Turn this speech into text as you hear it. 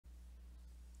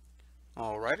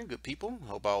Alrighty, good people.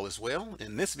 Hope all is well.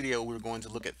 In this video, we're going to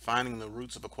look at finding the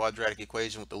roots of a quadratic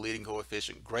equation with the leading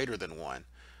coefficient greater than 1.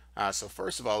 So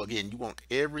first of all, again, you want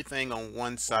everything on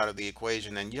one side of the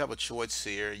equation, and you have a choice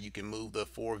here. You can move the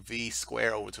 4v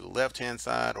square over to the left-hand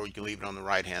side, or you can leave it on the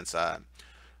right-hand side.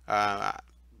 Uh,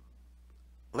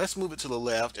 let's move it to the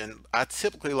left, and I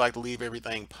typically like to leave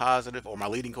everything positive, or my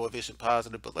leading coefficient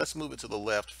positive, but let's move it to the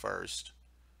left first.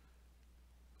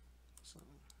 So,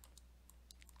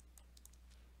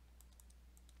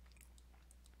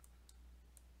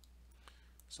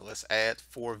 so let's add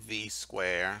 4v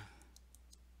square.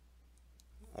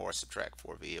 Or subtract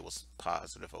 4v. It was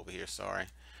positive over here, sorry.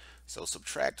 So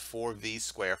subtract 4v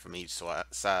squared from each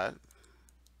side.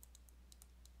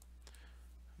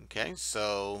 Okay,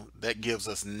 so that gives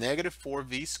us negative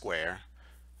 4v squared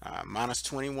minus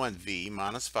 21v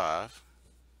minus 5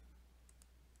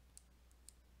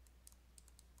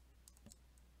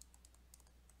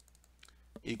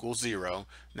 equals 0.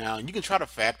 Now you can try to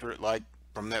factor it like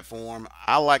from that form.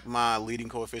 I like my leading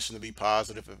coefficient to be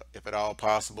positive if at all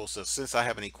possible. So since I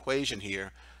have an equation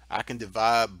here, I can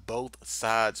divide both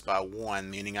sides by 1,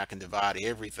 meaning I can divide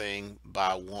everything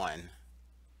by 1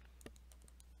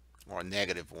 or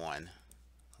negative 1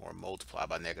 or multiply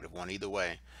by negative 1, either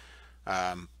way.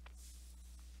 And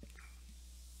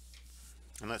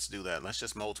let's do that. Let's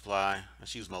just multiply.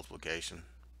 Let's use multiplication.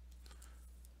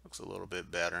 Looks a little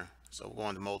bit better. So we're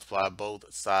going to multiply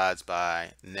both sides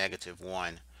by negative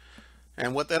 1.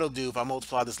 And what that'll do, if I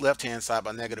multiply this left-hand side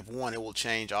by negative 1, it will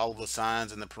change all of the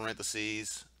signs in the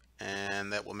parentheses,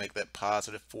 and that will make that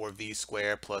positive 4v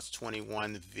squared plus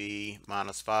 21v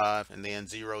minus 5, and then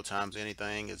 0 times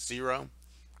anything is 0.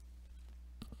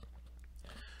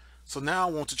 So now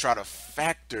I want to try to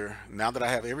factor, now that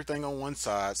I have everything on one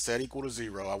side set equal to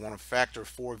 0, I want to factor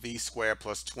 4v squared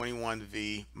plus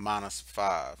 21v minus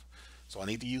 5. So I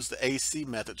need to use the AC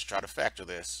method to try to factor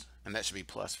this, and that should be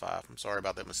plus 5. I'm sorry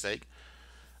about that mistake.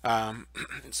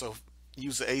 So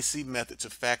use the AC method to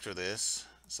factor this.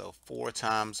 So 4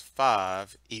 times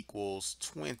 5 equals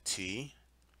 20.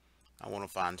 I want to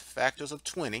find factors of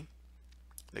 20.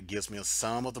 That gives me a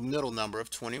sum of the middle number of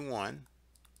 21,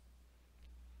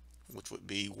 which would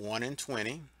be 1 and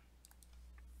 20.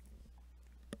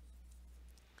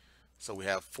 So we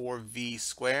have 4v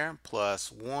squared plus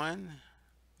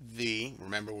 1v.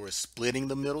 Remember, we're splitting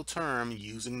the middle term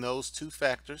using those two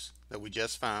factors that we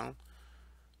just found,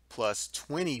 plus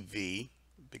 20v,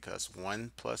 because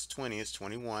 1 plus 20 is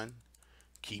 21.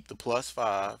 Keep the plus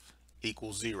 5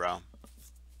 equals 0.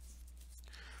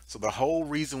 So the whole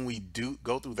reason we do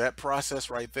go through that process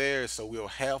right there is so we'll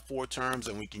have 4 terms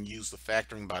and we can use the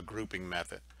factoring by grouping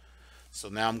method. So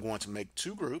now I'm going to make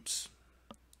 2 groups.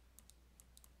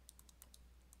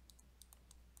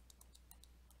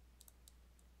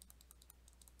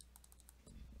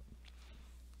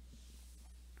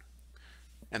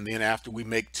 And then after we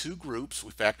make 2 groups,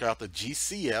 we factor out the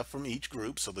GCF from each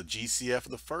group. So the GCF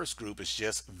of the first group is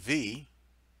just V.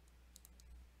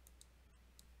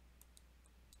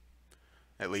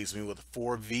 That leaves me with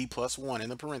 4v plus 1 in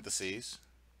the parentheses.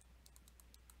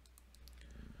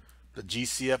 The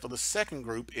GCF of the second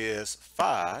group is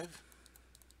 5.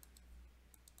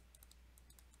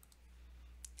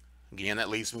 Again, that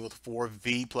leaves me with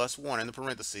 4v plus 1 in the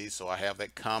parentheses. So I have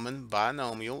that common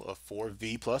binomial of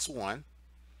 4v plus 1.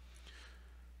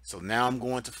 So now I'm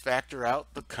going to factor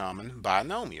out the common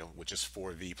binomial, which is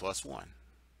 4v plus 1.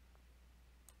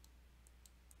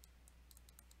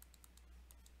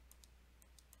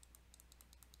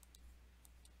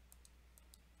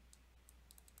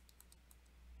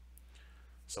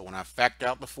 So when I factor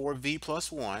out the 4v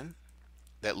plus 1,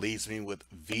 that leaves me with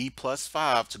v plus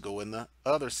 5 to go in the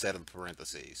other set of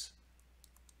parentheses.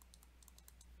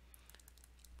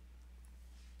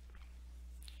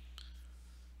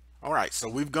 All right, so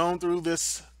we've gone through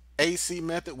this AC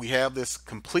method. We have this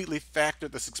completely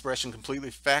factored, this expression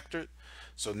completely factored.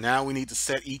 So now we need to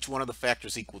set each one of the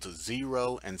factors equal to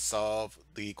 0 and solve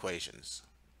the equations.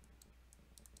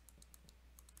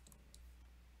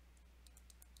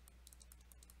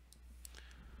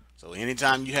 So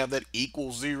anytime you have that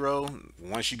equals 0,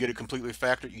 once you get it completely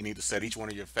factored, you need to set each one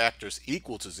of your factors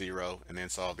equal to 0 and then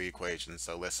solve the equation.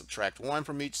 So let's subtract 1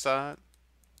 from each side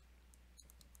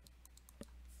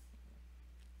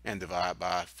and divide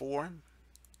by 4.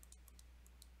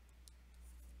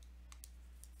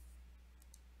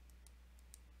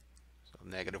 So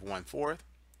negative 1/4.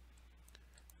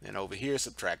 Then over here,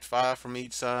 subtract 5 from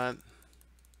each side.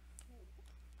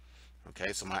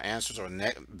 Okay, so my answers are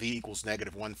v equals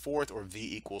negative 1/4 or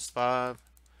v equals 5.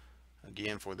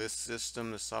 Again, for this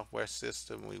system, the software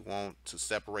system, we want to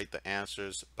separate the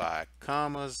answers by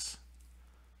commas.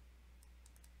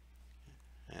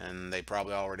 And they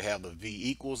probably already have the v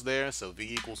equals there, so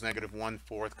v equals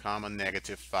 -1/4 comma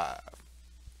 -5.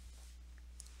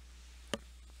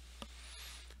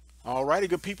 Alrighty,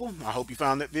 good people, I hope you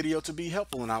found that video to be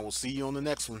helpful, and I will see you on the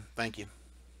next one. Thank you.